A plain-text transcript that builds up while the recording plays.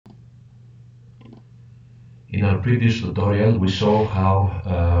In our previous tutorial, we saw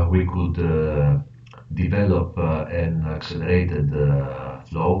how we could develop an accelerated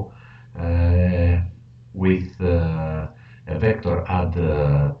flow with a vector add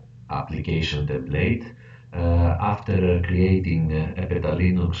application template. After creating a Beta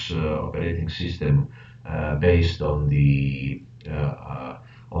Linux operating system based on the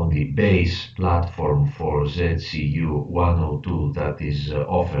base platform for ZCU102 that is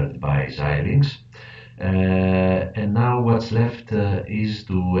offered by Xilinx. And now what's left is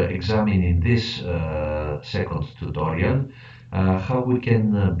to examine in this second tutorial how we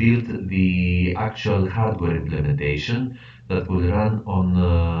can build the actual hardware implementation that will run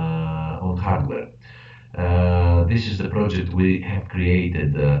on hardware. This is the project we have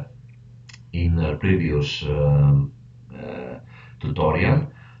created in a previous tutorial.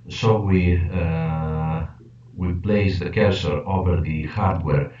 So we place the cursor over the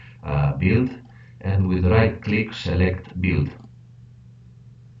hardware build, and with right click select build.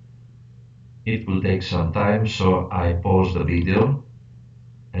 It will take some time, so I pause the video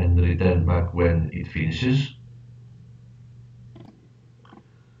and return back when it finishes.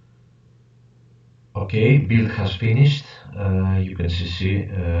 Okay, build has finished. You can see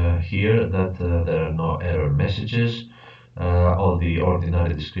here that there are no error messages. All the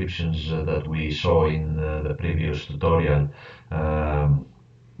ordinary descriptions that we saw in the previous tutorial,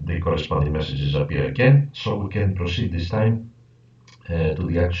 the corresponding messages appear again. So we can proceed this time to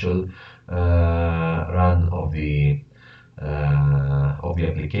the actual run of the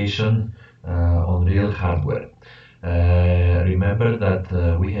application on real hardware. Remember that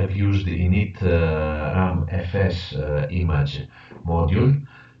we have used the init RAM FS image module.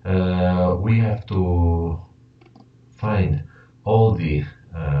 We have to find all the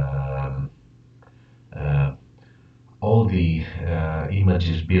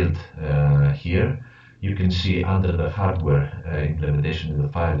images built here. You can see under the hardware implementation in the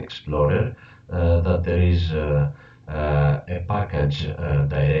file explorer that there is a package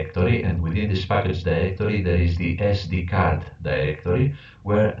directory, and within this package directory there is the SD card directory,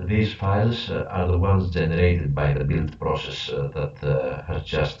 where these files are the ones generated by the build process that has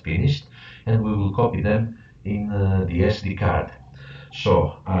just finished, and we will copy them in the SD card.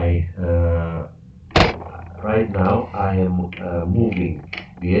 So right now I am moving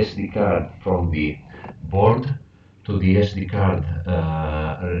the SD card from the board to the SD card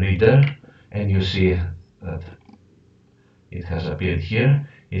reader, and you see that it has appeared here.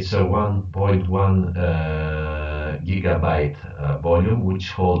 It's a 1.1 gigabyte volume, which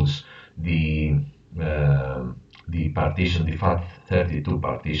holds the partition, the FAT32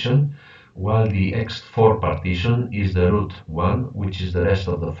 partition, while the X4 partition is the root one, which is the rest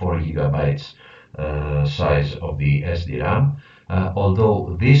of the 4 gigabytes size of the SD-RAM.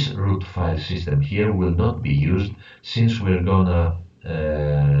 Although this root file system here will not be used, since we're gonna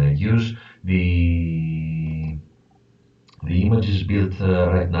use the images built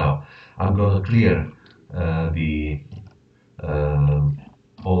right now. I'm gonna clear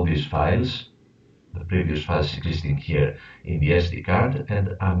all these files, the previous files existing here in the SD card,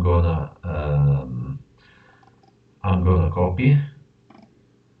 and I'm gonna copy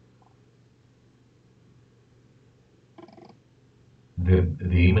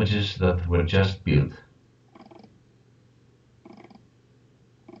the images that were just built.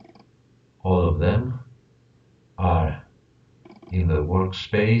 All of them are in the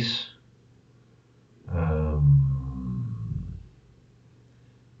workspace.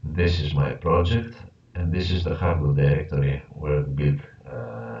 This is my project, and this is the hardware directory where the build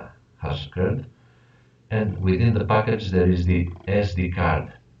has occurred. And within the package there is the SD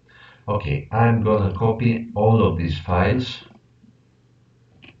card. Okay, I'm gonna copy all of these files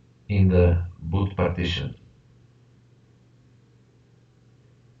in the boot partition.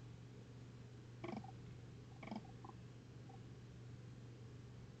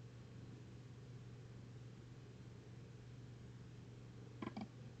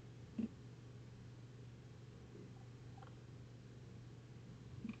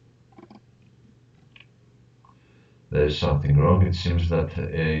 There is something wrong. It seems that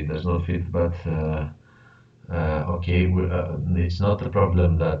it does not fit, but okay, it's not the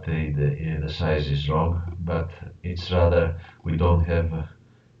problem that the size is wrong, but it's rather we don't have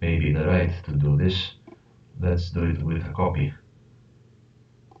maybe the right to do this. Let's do it with a copy.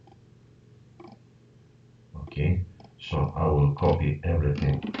 Okay, so I will copy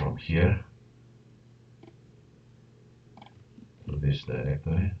everything from here to this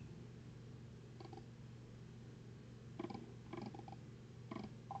directory.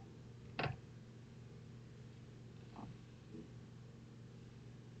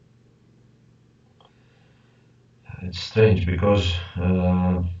 It's strange because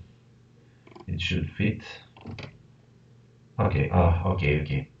it should fit. Okay,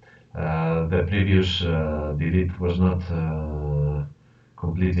 okay. The previous delete was not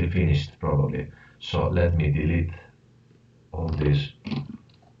completely finished, probably. So let me delete all this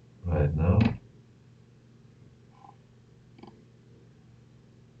right now.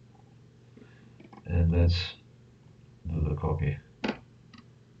 And let's do the copy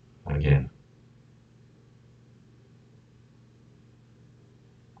again.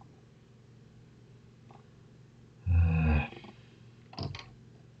 Uh,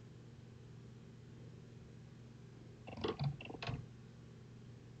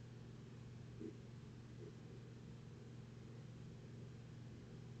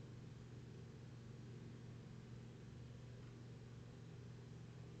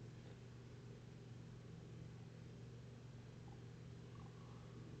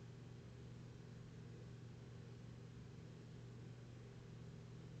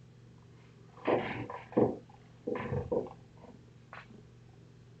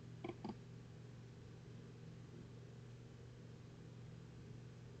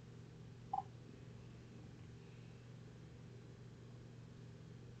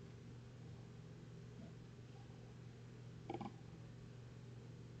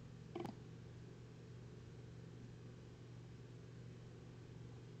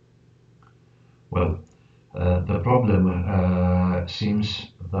 well, the problem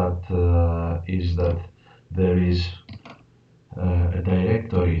seems that is that there is a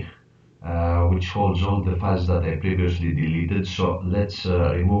directory which holds all the files that I previously deleted. So let's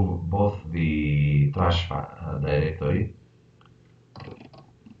remove both the trash directory.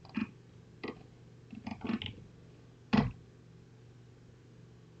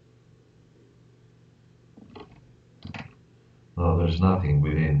 Now there's nothing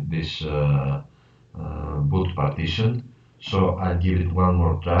within this boot partition. So I'll give it one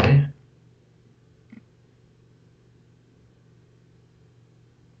more try.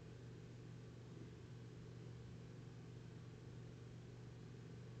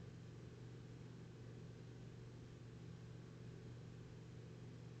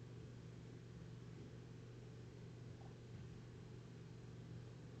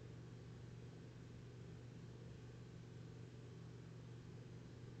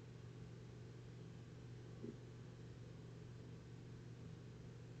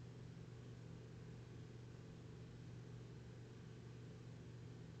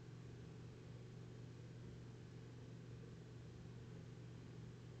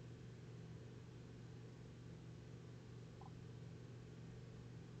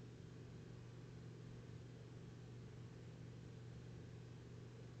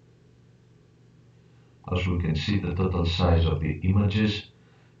 As we can see, the total size of the images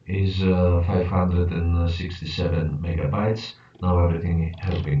is 567 megabytes. Now everything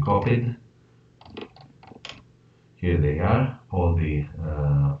has been copied. Here they are, all the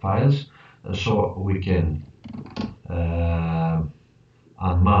files. So we can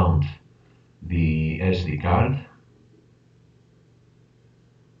unmount the SD card.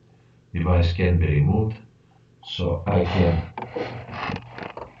 Device can be removed. So I can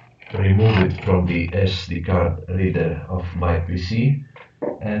remove it from the SD card reader of my PC,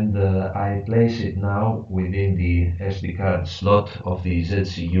 and I place it now within the SD card slot of the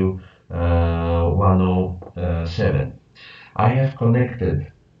ZCU107. I have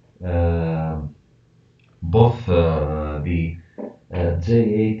connected both the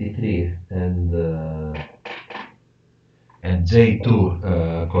J83 and J2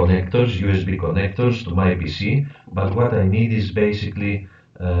 connectors, USB connectors to my PC, but what I need is basically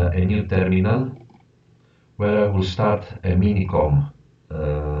a new terminal where I will start a Minicom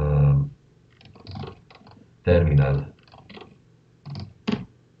terminal.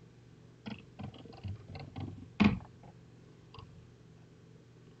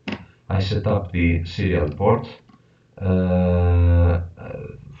 I set up the serial port. For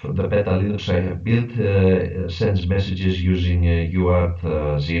the beta Linux I have built sends messages using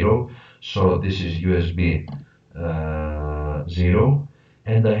UART 0, so this is USB 0,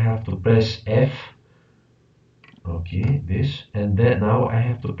 and I have to press F. Okay, this, and then now I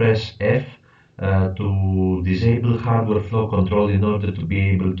have to press F to disable hardware flow control in order to be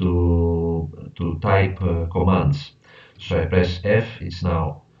able to type commands. So I press F, it's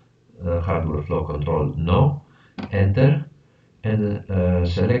now hardware flow control no, enter, and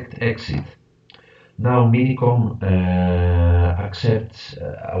select exit. Now Minicom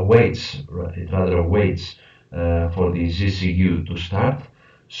awaits for the ZCU to start.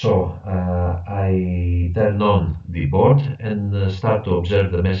 So I turn on the board and start to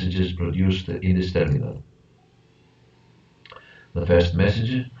observe the messages produced in this terminal. The first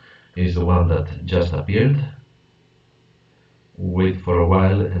message is the one that just appeared. Wait for a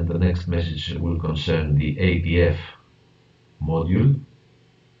while and the next message will concern the ADF module.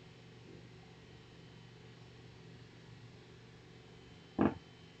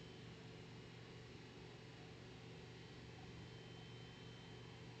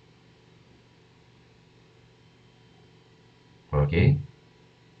 Okay.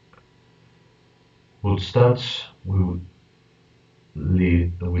 Boot starts, we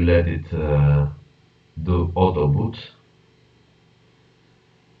let it do auto boot.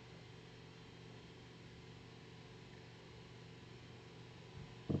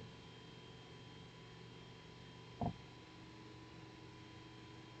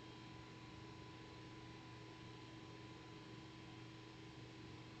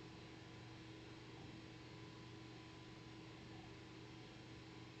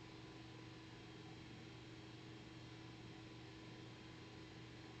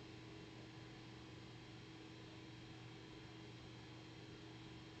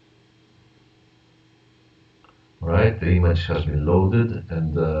 Right, the image has been loaded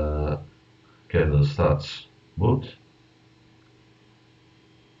and the kernel starts boot.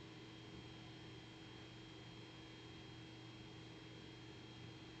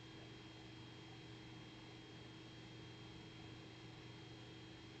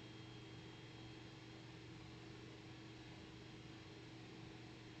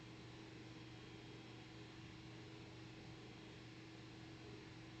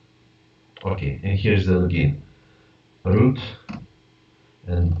 Okay, and here's the login. Root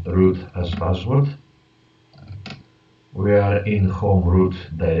and root as password. We are in home root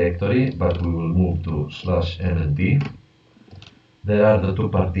directory, but we will move to /mnd. There are the two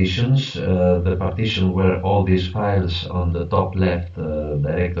partitions, the partition where all these files on the top left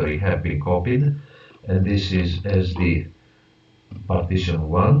directory have been copied, and this is SD partition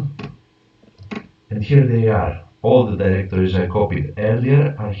 1, and here they are. All the directories I copied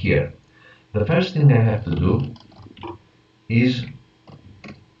earlier are here. The first thing I have to do is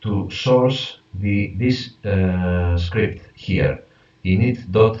to source this script here,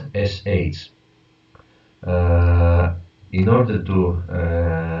 init.sh. In order to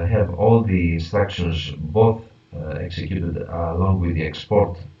have all the instructions both executed along with the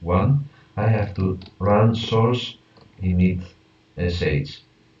export one, I have to run source init.sh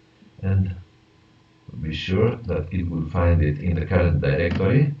and be sure that it will find it in the current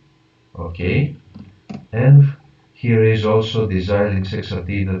directory. Okay, and here is also the Xilinx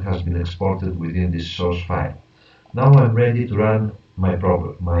XRT that has been exported within this source file. Now I'm ready to run my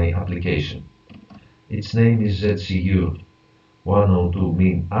application. Its name is ZCU102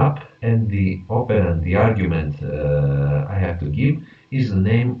 min app, and the operand, the argument I have to give is the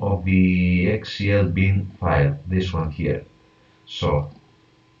name of the XCL bin file, this one here. So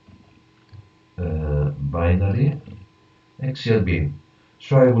binary XCL bin.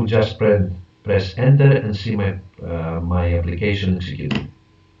 So I will just press enter and see my application executed.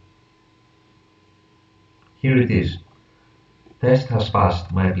 Here it is. Test has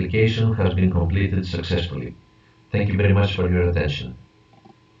passed. My application has been completed successfully. Thank you very much for your attention.